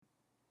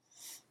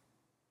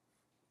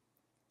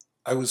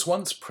I was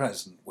once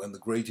present when the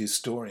great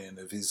historian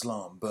of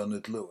Islam,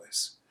 Bernard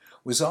Lewis,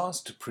 was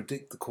asked to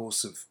predict the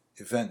course of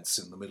events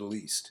in the Middle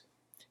East.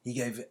 He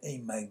gave a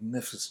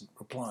magnificent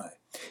reply.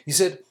 He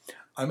said,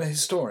 "I'm a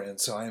historian,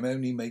 so I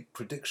only make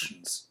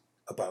predictions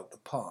about the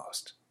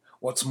past.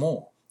 What's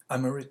more,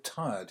 I'm a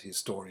retired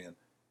historian,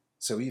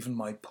 so even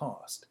my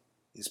past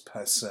is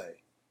passé.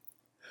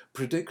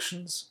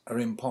 Predictions are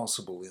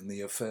impossible in the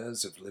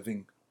affairs of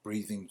living,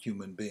 breathing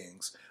human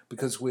beings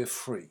because we're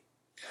free.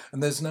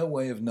 And there's no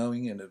way of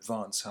knowing in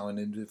advance how an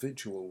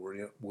individual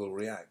will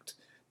react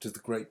to the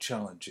great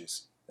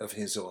challenges of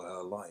his or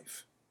her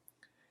life.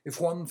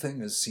 If one thing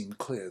has seemed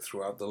clear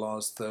throughout the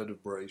last third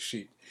of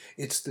Bereshit,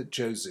 it's that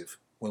Joseph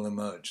will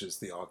emerge as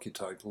the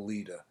archetypal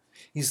leader.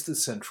 He's the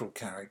central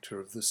character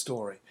of the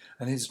story,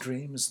 and his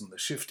dreams and the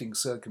shifting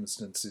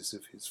circumstances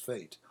of his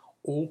fate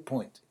all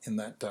point in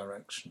that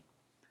direction.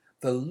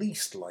 The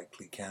least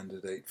likely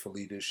candidate for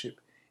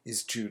leadership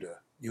is Judah,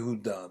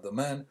 Yehuda, the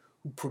man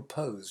who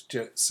proposed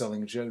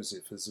selling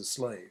Joseph as a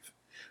slave,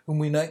 whom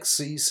we next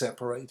see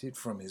separated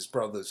from his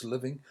brothers,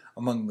 living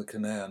among the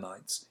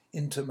Canaanites,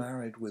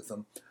 intermarried with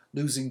them,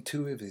 losing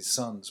 2 of his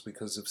sons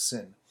because of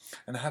sin,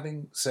 and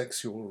having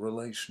sexual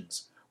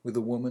relations with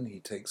a woman he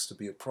takes to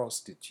be a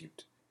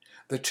prostitute.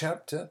 The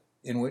chapter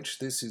in which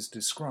this is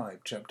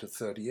described, chapter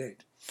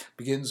 38,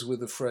 begins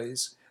with the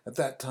phrase, "At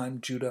that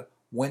time Judah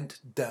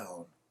went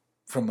down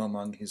from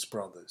among his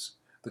brothers."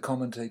 The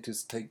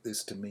commentators take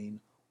this to mean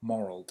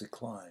moral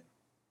decline.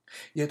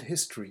 Yet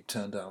history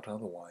turned out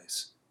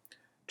otherwise.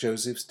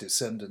 Joseph's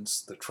descendants,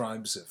 the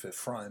tribes of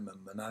Ephraim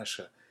and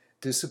Manasseh,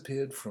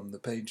 disappeared from the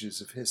pages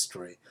of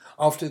history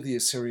after the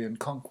Assyrian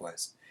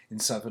conquest in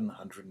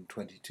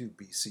 722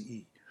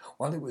 BCE,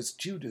 while it was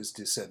Judah's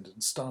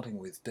descendants, starting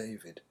with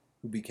David,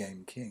 who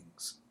became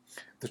kings.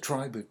 The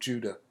tribe of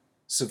Judah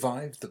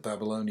survived the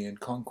Babylonian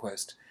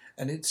conquest,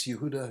 and it's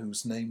Yehuda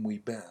whose name we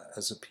bear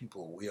as a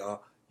people. We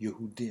are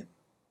Yehudim,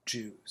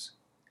 Jews.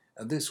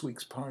 And this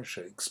week's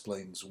parsha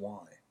explains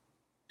why.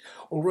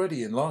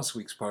 Already in last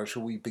week's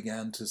parsha we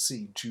began to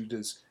see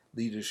Judah's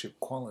leadership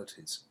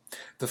qualities.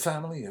 The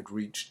family had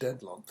reached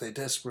deadlock. They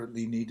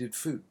desperately needed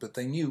food, but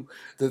they knew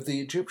that the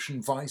Egyptian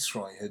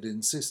viceroy had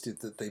insisted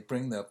that they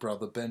bring their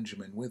brother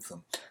Benjamin with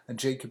them, and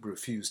Jacob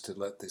refused to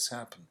let this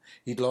happen.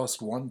 He'd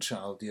lost one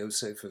child,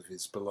 Yosef, of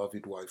his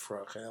beloved wife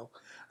Rachel,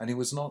 and he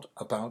was not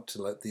about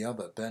to let the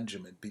other,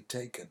 Benjamin, be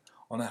taken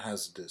on a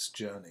hazardous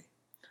journey.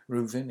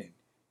 Reuven,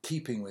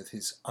 keeping with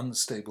his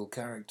unstable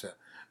character,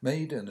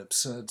 made an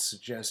absurd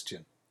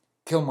suggestion: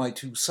 "Kill my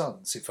 2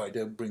 sons if I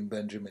don't bring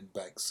Benjamin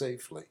back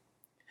safely."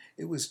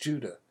 It was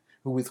Judah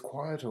who, with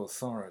quiet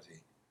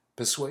authority,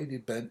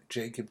 persuaded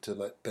Jacob to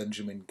let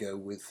Benjamin go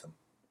with them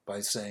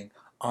by saying,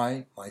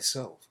 "I,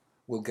 myself,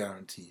 will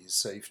guarantee his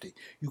safety.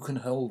 You can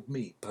hold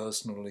me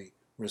personally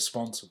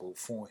responsible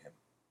for him."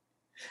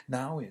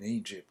 Now in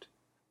Egypt,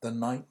 the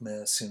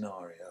nightmare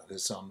scenario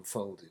has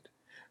unfolded.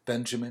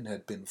 Benjamin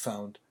had been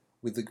found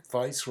with the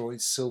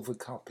viceroy's silver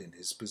cup in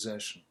his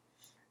possession.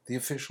 The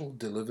official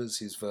delivers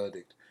his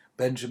verdict.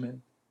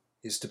 Benjamin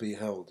is to be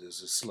held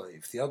as a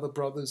slave. The other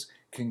brothers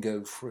can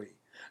go free.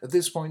 At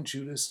this point,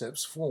 Judah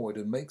steps forward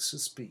and makes a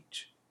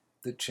speech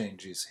that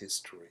changes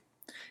history.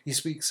 He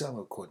speaks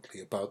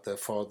eloquently about their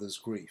father's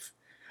grief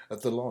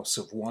at the loss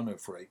of one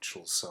of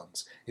Rachel's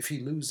sons. If he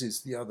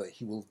loses the other,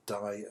 he will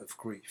die of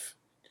grief.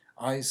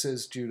 I,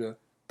 says Judah,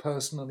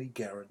 personally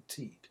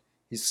guaranteed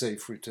his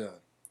safe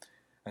return.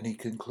 And he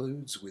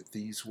concludes with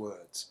these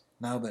words: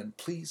 "Now then,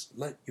 please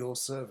let your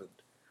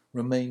servant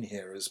remain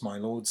here as my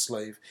lord's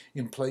slave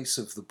in place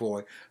of the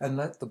boy, and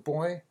let the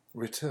boy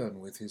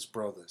return with his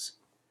brothers.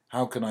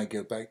 How can I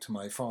go back to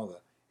my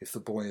father if the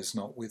boy is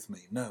not with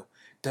me? No,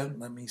 don't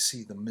let me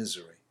see the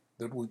misery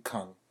that would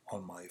come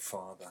on my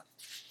father."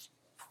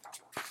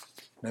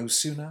 No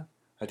sooner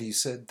had he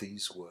said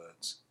these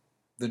words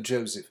than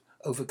Joseph,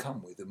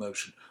 overcome with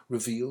emotion,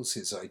 reveals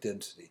his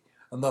identity,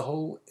 and the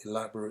whole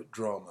elaborate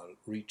drama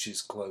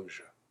reaches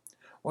closure.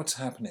 What's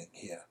happening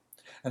here?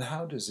 And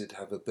how does it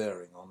have a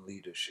bearing on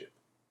leadership?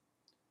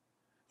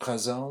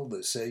 Chazal,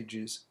 the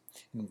sages,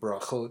 in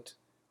Brachot,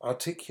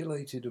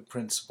 articulated a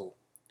principle.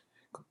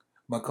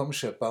 Makom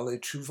shebale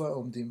tshuva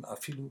omdim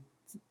afilu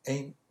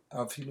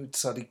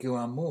tzadiku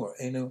amur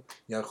eno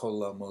yachol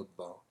lamod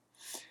ba.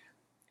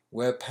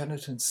 Where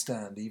penitents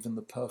stand, even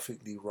the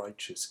perfectly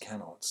righteous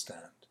cannot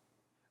stand.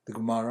 The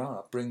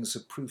Gemara brings a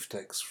proof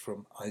text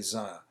from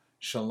Isaiah.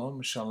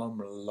 Shalom, shalom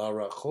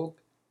larachok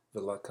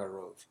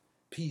v'lakarov.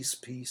 Peace,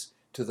 peace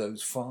to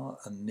those far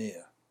and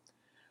near,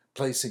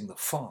 placing the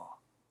far,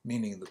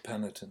 meaning the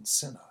penitent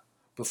sinner,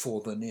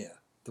 before the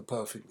near, the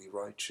perfectly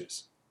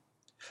righteous.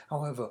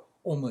 However,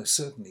 almost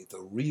certainly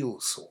the real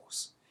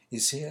source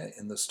is here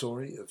in the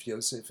story of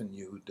Yosef and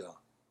Yehuda.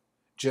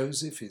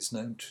 Joseph is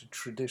known to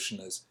tradition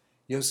as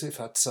Yosef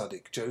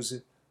HaTzadik,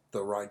 Joseph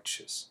the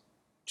righteous.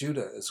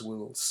 Judah, as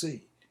we'll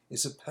see,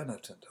 is a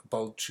penitent, a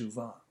Bal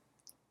Tshuva.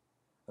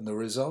 And the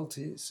result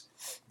is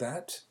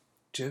that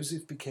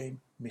Joseph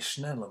became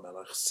Mishneh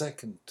LaMelech,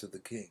 second to the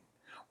king,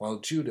 while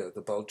Judah,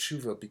 the Bal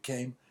Tshuva,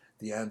 became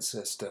the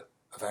ancestor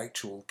of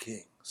actual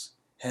kings.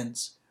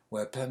 Hence,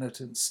 where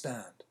penitents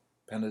stand,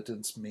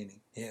 penitents meaning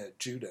here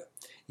Judah,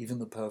 even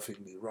the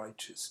perfectly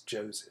righteous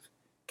Joseph,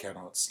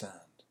 cannot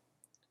stand.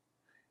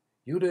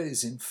 Judah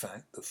is in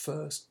fact the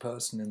first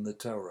person in the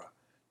Torah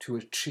to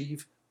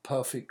achieve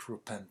perfect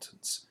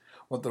repentance,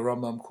 what the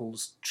Rambam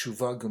calls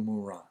tshuva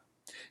gemura,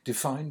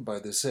 defined by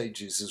the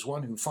sages as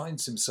one who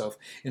finds himself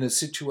in a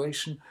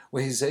situation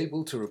where he is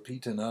able to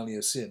repeat an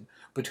earlier sin,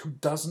 but who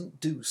doesn't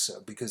do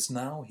so because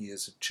now he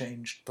is a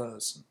changed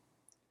person.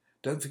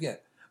 Don't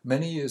forget,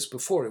 many years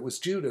before it was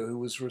Judah who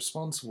was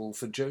responsible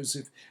for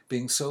Joseph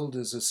being sold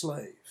as a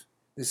slave.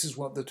 This is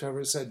what the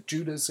Torah said.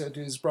 Judah said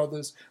to his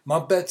brothers,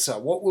 "Ma betza,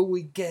 what will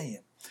we gain?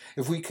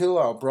 If we kill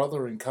our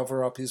brother and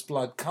cover up his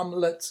blood, come,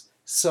 let's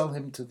sell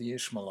him to the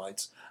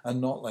Ishmaelites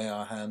and not lay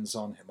our hands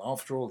on him.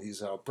 After all,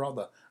 he's our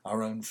brother,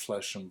 our own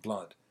flesh and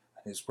blood."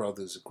 And his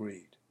brothers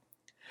agreed.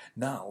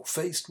 Now,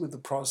 faced with the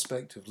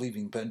prospect of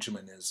leaving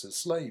Benjamin as a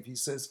slave, he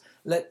says,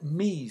 "Let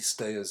me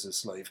stay as a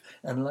slave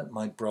and let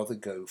my brother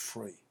go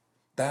free."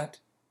 That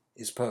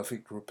is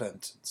perfect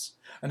repentance,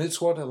 and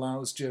it's what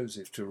allows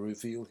Joseph to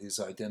reveal his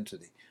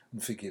identity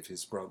and forgive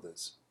his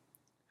brothers.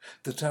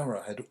 The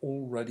Torah had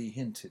already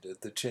hinted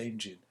at the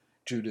change in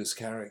Judah's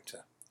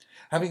character.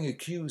 Having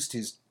accused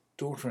his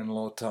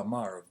daughter-in-law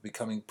Tamar of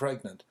becoming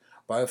pregnant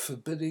by a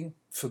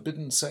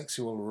forbidden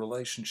sexual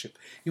relationship,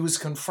 he was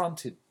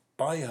confronted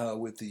by her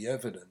with the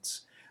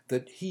evidence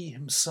that he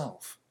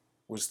himself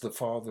was the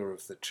father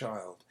of the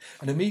child.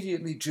 And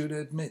immediately Judah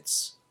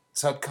admits,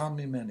 "Tzadka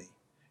mimeni,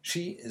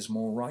 she is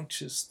more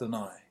righteous than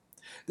I."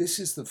 This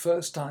is the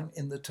first time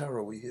in the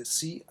Torah we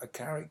see a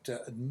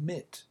character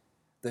admit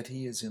that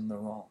he is in the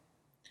wrong.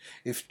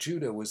 If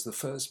Judah was the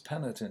first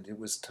penitent, it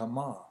was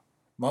Tamar,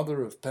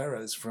 mother of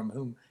Perez, from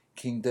whom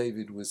King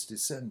David was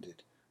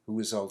descended, who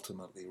was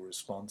ultimately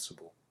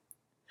responsible.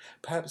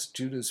 Perhaps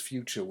Judah's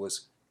future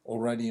was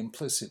already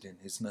implicit in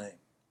his name,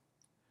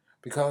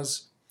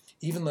 because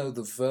even though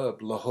the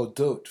verb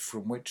lahodot,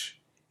 from which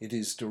it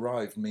is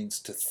derived, means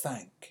to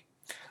thank,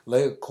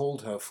 Leah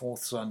called her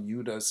fourth son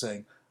Judah,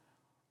 saying,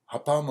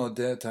 "Hapam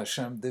odeh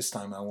Hashem, this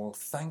time I will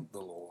thank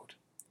the Lord."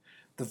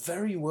 The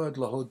very word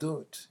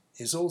lahodot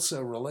is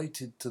also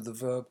related to the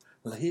verb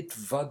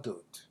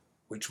lahitvadot,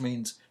 which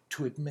means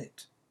to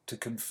admit, to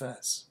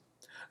confess.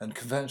 And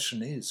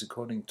confession is,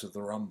 according to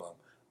the Rambam,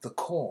 the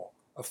core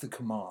of the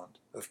command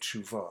of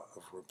tshuva,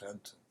 of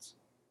repentance.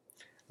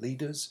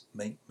 Leaders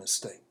make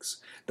mistakes.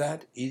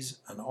 That is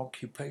an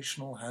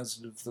occupational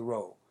hazard of the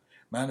role.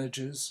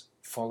 Managers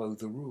follow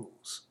the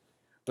rules.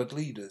 But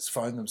leaders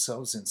find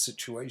themselves in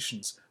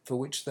situations for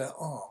which there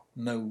are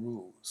no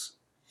rules.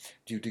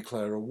 Do you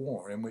declare a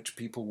war in which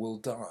people will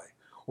die?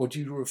 Or do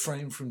you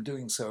refrain from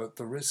doing so at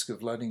the risk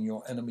of letting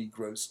your enemy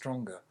grow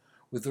stronger,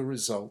 with the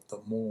result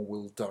that more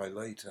will die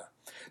later?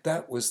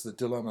 That was the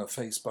dilemma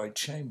faced by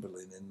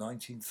Chamberlain in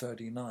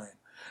 1939,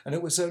 and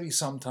it was only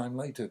some time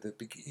later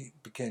that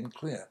it became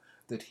clear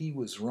that he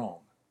was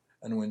wrong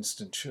and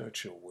Winston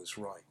Churchill was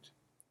right.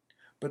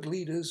 But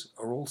leaders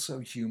are also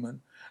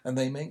human, and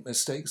they make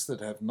mistakes that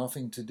have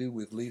nothing to do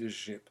with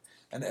leadership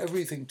and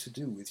everything to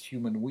do with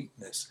human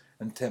weakness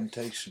and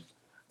temptation.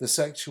 The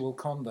sexual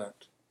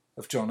conduct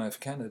of John F.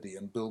 Kennedy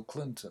and Bill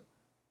Clinton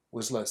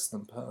was less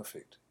than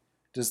perfect.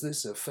 Does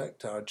this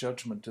affect our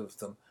judgment of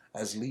them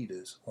as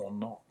leaders or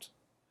not?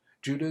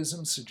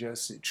 Judaism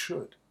suggests it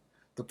should.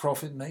 The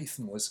prophet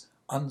Nathan was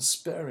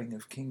unsparing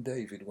of King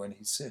David when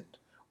he sinned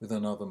with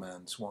another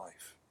man's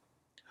wife.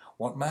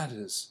 What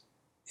matters,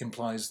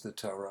 implies the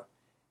Torah,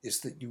 is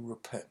that you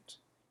repent.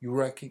 You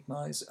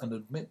recognize and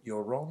admit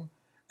you're wrong,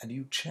 and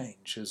you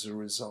change as a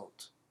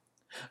result.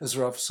 As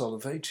Rav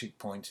Soloveitchik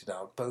pointed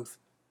out, both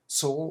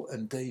Saul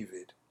and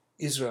David,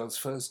 Israel's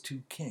first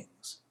two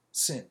kings,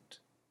 sinned.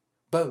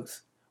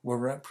 Both were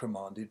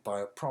reprimanded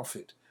by a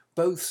prophet.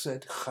 Both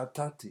said,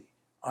 "Chatati,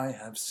 I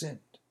have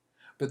sinned."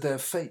 But their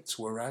fates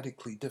were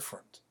radically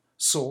different.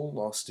 Saul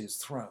lost his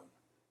throne.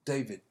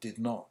 David did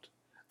not.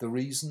 The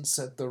reason,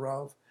 said the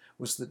Rav,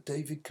 was that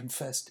David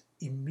confessed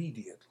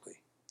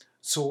immediately.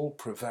 Saul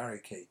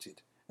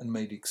prevaricated and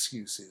made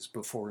excuses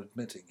before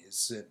admitting his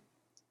sin.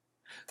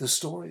 The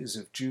stories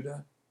of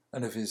Judah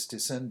and of his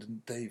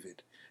descendant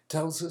David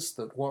tells us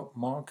that what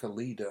mark a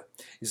leader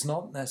is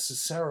not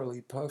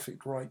necessarily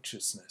perfect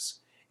righteousness.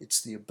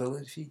 It's the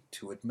ability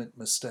to admit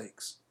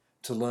mistakes,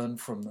 to learn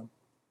from them,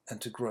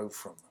 and to grow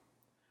from them.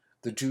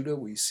 The Judah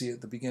we see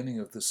at the beginning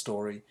of the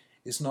story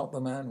is not the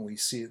man we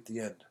see at the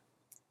end.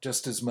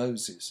 Just as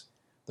Moses,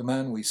 the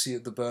man we see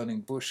at the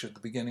burning bush at the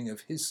beginning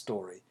of his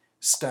story,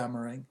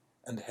 stammering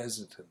and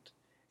hesitant,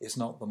 is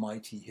not the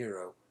mighty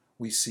hero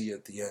we see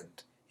at the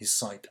end, his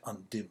sight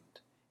undimmed,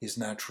 his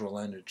natural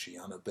energy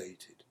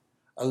unabated.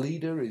 A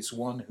leader is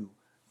one who,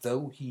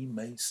 though he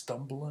may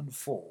stumble and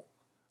fall,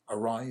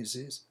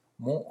 arises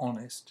more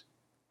honest,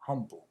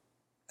 humble,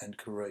 and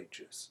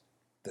courageous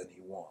than he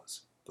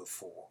was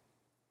before.